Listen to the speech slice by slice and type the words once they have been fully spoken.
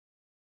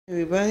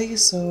Everybody,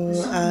 so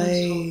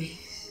I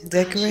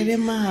decorated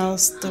my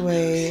house the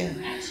way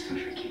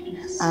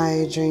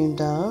I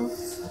dreamed of.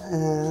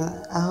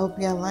 I hope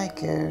y'all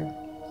like it.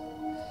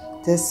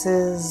 This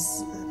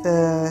is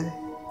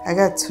I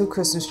got two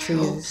Christmas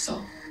trees.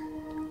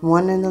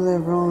 One in the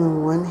living room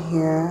and one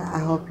here. I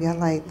hope y'all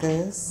like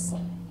this.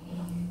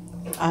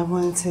 I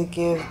wanted to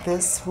give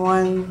this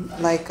one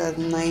like a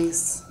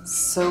nice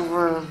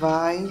silver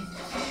vibe.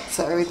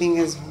 So everything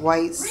is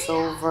white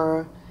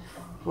silver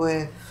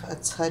with a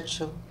touch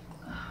of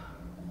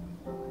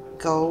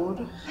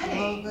gold a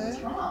little bit. What's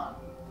wrong?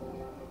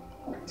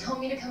 Told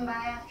me to come by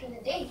after the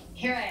date.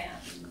 Here I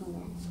am.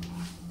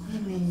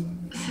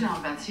 Sit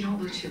down, Beth. You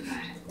don't look too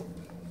good.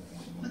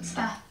 What's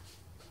that?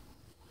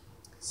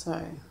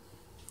 Sorry.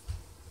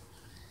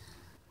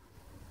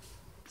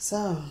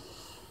 So,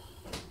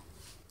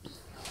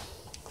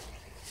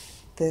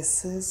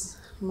 this is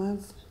my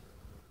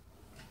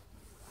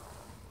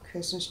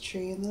Christmas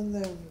tree in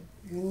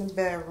the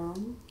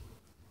bedroom.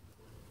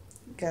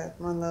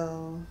 Got my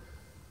little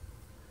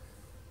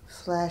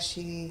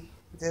flashy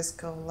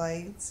disco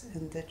lights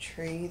and the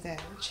tree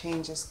that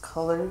changes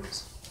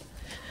colors.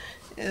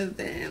 And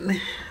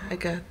then I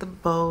got the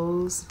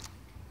bows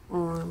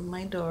on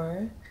my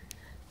door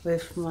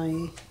with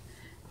my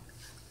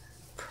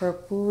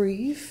purple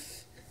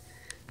wreath.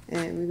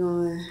 And we're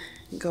gonna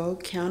go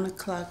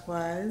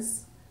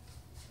counterclockwise.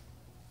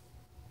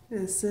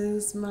 This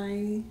is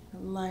my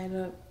light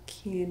up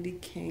candy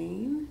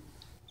cane.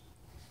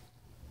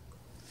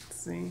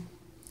 Let's see.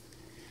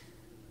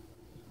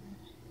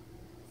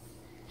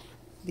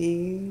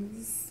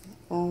 These,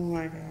 oh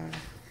my god.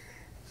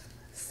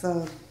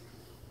 So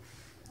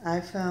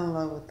I fell in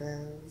love with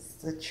this.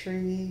 The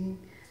tree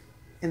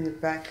in the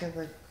back of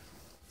the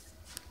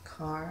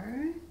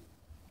car.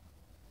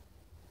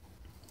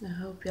 I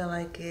hope y'all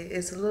like it.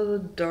 It's a little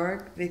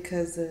dark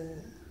because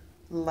the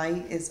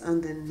light is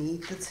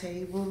underneath the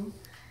table,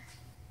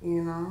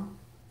 you know.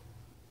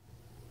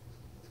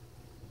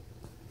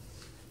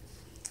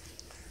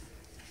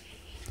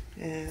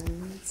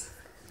 And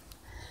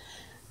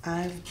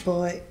I've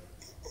bought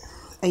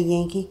a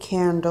Yankee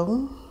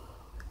candle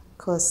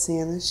called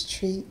Santa's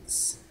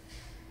Treats.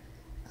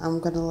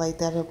 I'm gonna light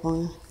that up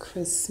on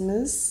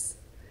Christmas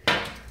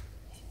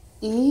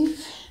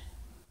Eve.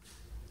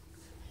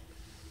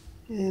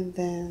 And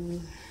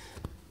then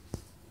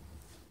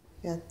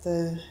got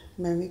the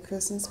Merry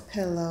Christmas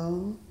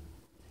pillow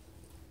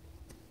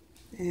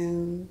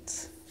and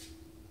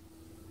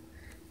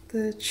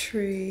the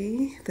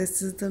tree.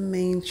 This is the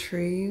main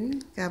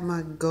tree. Got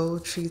my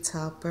gold tree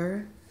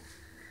topper.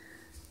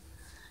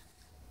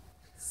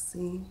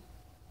 See?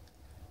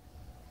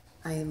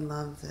 I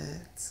love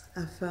it.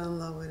 I fell in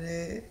love with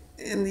it.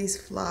 And these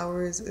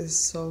flowers is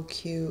so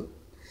cute.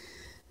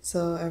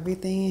 So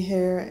everything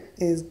here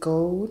is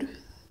gold,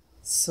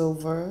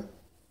 silver,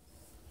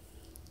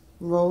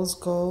 rose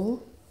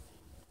gold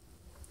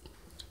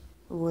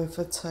with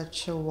a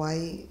touch of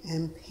white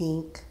and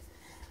pink.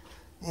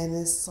 And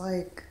it's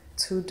like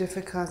two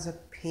different kinds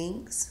of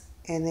pinks.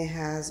 And it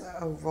has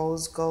a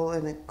rose gold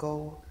and a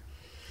gold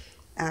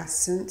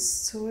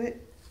accents to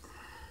it.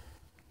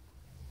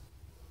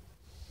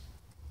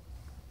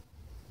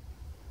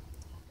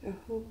 I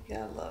hope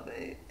y'all love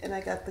it. And I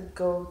got the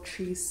gold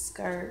tree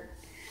skirt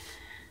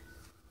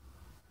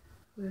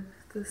with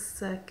the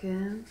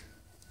second.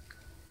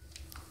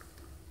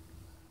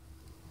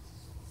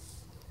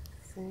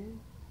 See?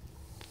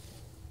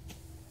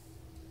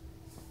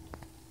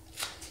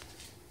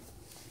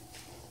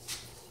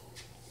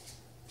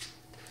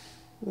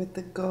 With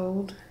the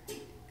gold.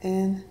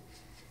 And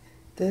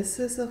this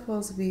is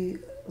supposed to be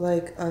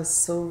like a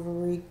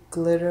silvery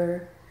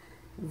glitter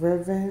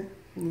ribbon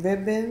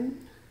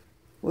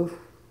with,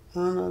 I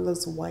don't know, it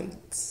looks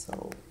white,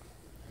 so,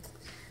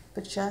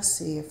 but y'all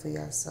see it for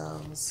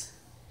yourselves.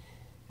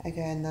 I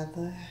got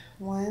another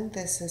one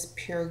that says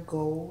pure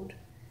gold,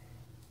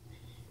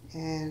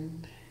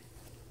 and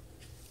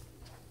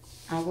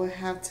I would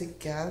have to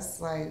guess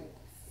like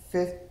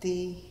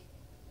 50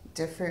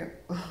 different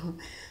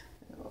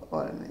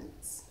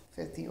ornaments,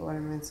 50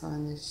 ornaments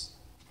on this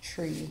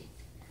tree.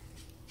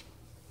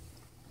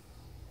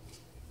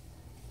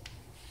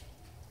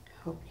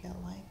 Hope y'all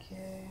like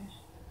it.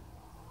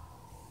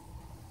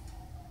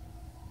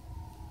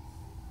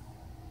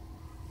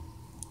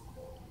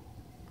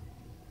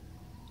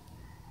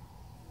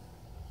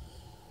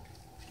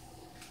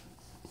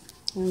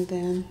 And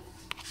then,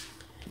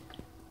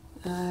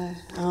 I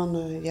don't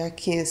know, y'all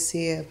can't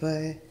see it,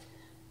 but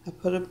I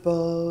put a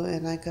bow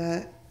and I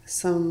got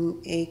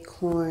some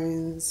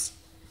acorns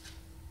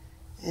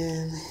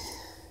and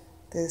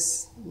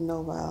this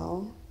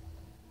Noel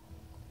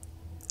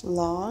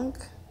log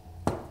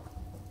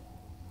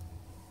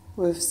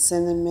with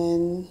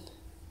cinnamon,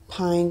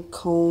 pine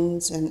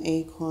cones, and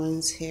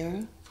acorns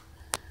here.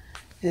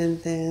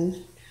 And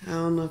then, I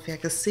don't know if y'all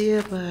can see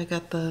it, but I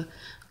got the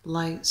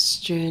light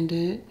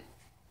stranded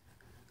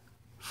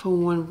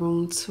from one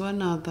room to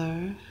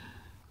another.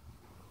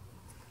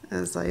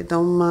 It's like,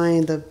 don't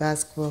mind the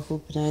basketball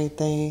hoop and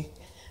everything,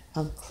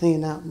 I'm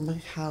cleaning out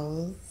my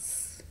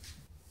house.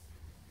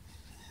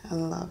 I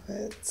love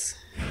it.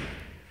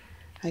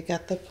 I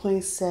got the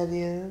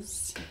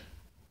poinsettias.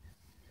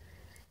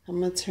 I'm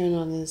gonna turn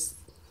on this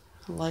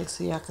light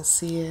so y'all can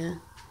see it.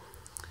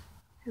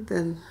 And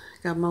then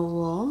I got my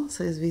wall,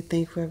 says be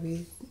thankful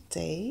every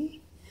day.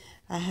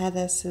 I had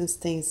that since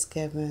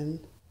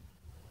Thanksgiving.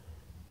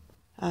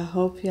 I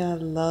hope y'all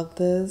love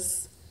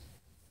this.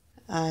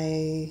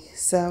 I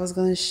said I was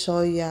going to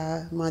show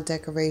y'all my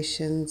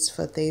decorations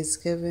for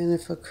Thanksgiving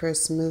and for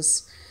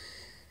Christmas,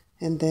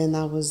 and then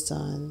I was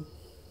done.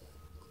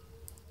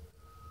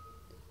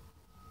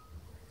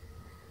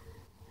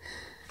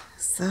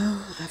 So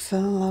I fell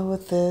in love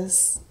with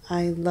this.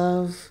 I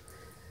love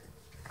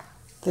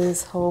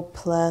this whole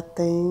plaid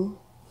thing.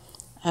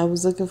 I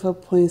was looking for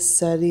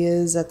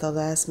poinsettias at the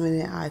last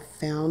minute. I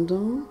found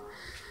them,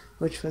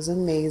 which was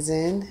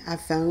amazing. I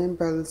found in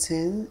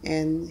Burlington,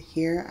 and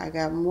here I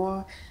got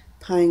more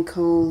pine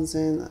cones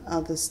and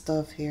other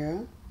stuff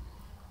here.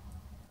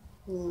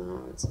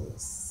 I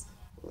just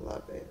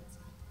love it.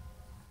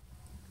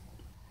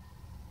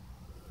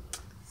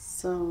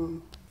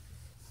 So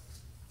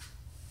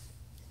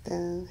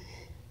then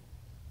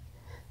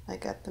I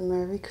got the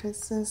Merry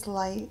Christmas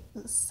light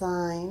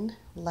sign,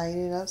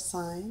 lighted up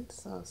sign.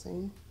 So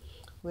see,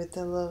 with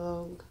the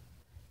little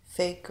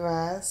fake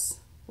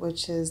grass,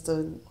 which is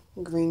the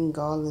green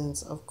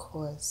garlands, of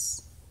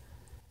course.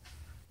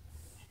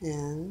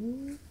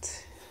 And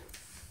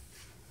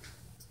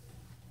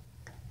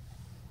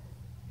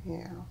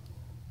yeah.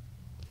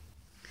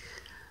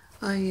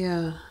 Oh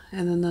yeah,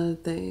 and another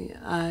thing,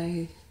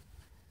 I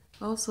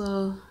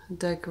also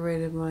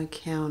decorated my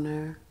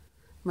counter,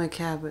 my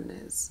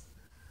cabinets.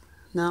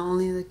 Not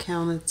only the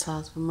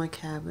countertops, but my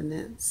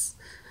cabinets.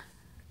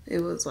 It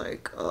was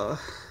like,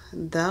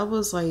 that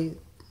was like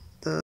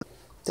the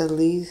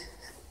least.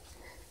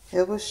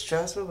 It was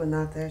stressful, but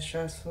not that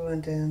stressful.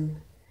 And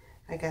then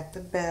I got the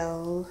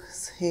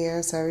bells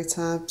here, so every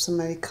time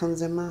somebody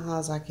comes in my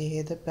house, I can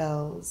hear the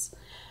bells,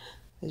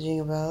 the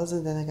jingle bells.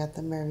 And then I got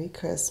the Merry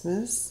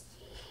Christmas.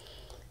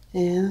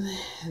 And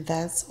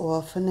that's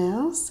all for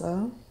now.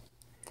 So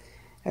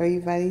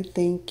everybody,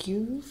 thank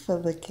you for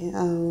looking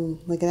at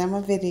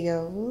my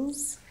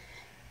videos.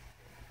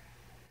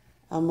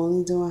 I'm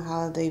only doing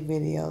holiday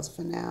videos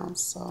for now.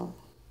 So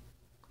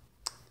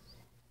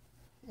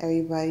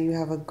everybody, you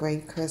have a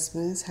great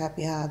Christmas,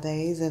 happy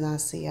holidays, and I'll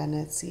see y'all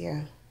next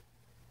year.